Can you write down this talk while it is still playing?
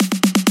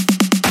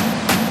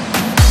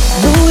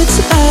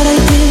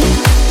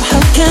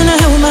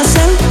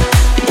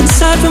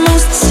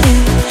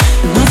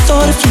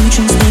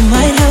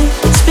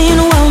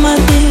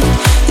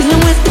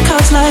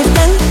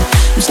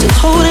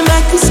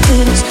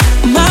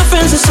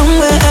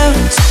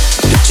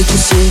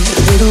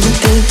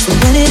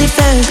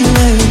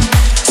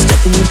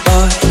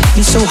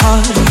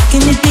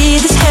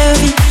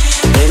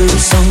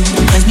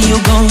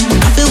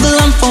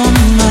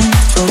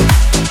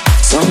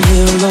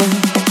home.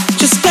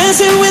 Just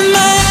dancing with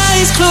my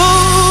eyes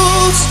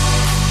closed.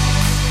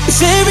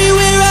 'Cause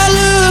everywhere I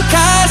look,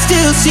 I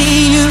still see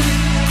you.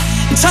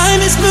 And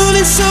time is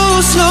moving so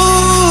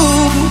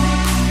slow,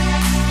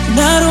 and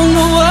I don't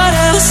know what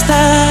else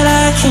that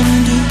I can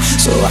do.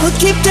 So I'll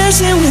keep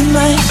dancing with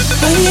my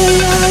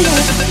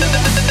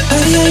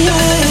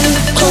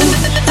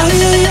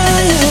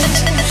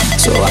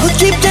so I'll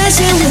keep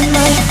dancing with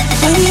my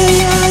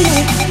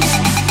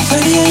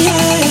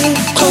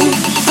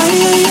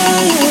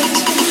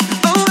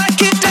oh, I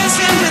keep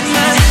dancing with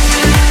my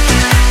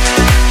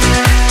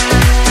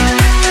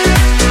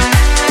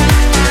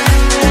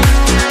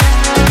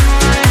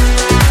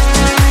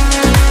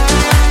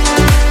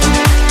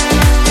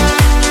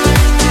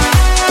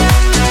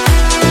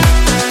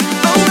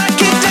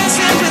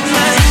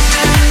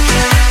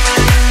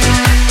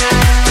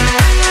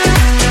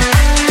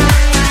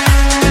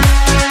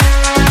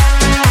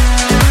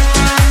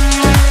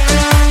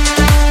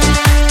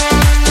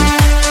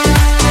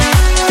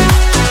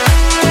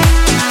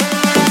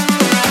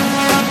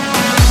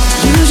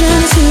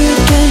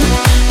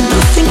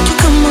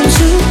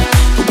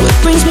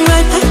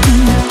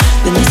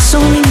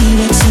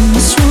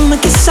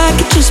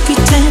just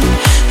pretend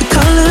the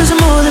colors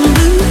are more than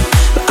blue,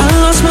 but I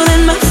lost more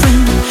than my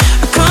friend.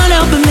 I can't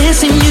help but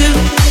missing you.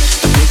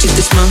 The pictures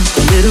this month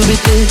a little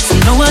bit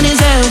different. No one is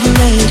ever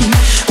ready.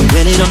 And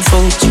when it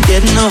unfolds, you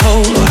get in a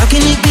hole. Oh, how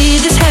can it be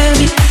this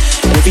heavy?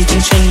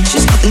 Everything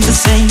changes, nothing's the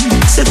same,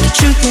 except the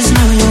truth is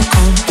now you're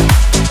gone.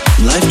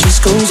 Life just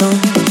goes on.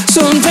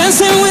 So I'm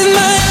dancing with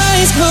my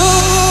eyes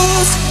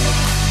closed.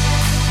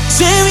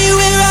 'Cause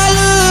everywhere I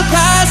look,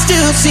 I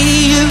still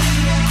see you.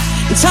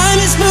 Time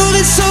is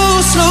moving so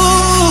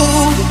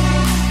slow,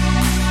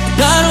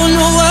 and I don't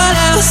know what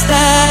else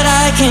that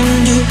I can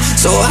do.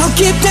 So I'll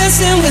keep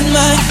dancing with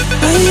my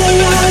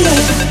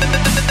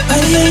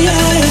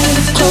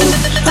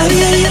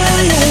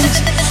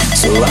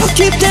so I'll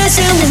keep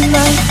dancing with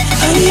my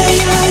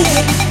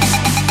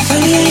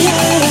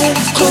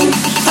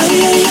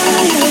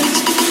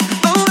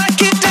oh, I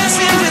keep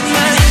dancing with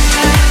my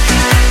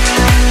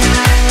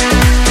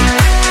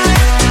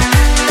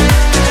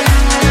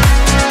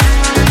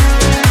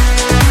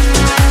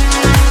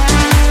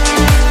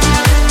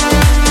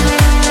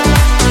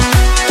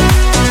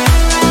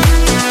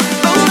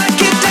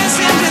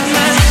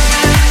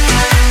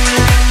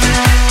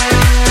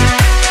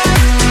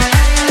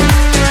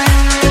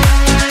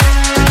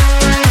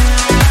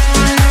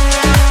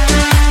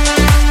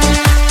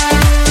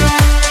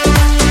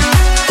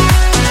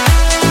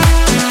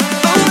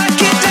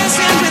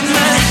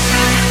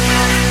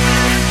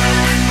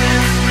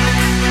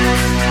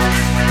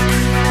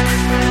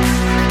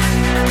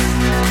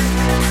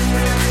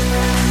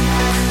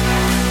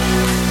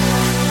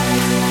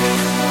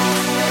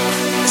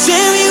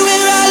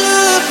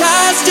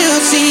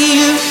see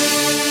you.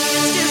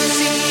 Still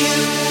see you.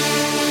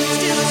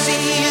 Still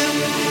see you.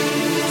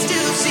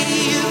 Still see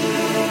you.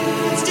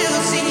 Still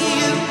see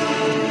you.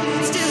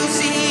 Still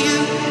see you.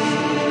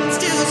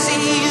 Still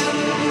see you.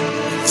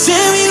 'Cause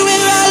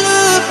everywhere I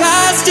look,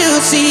 I still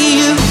see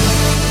you.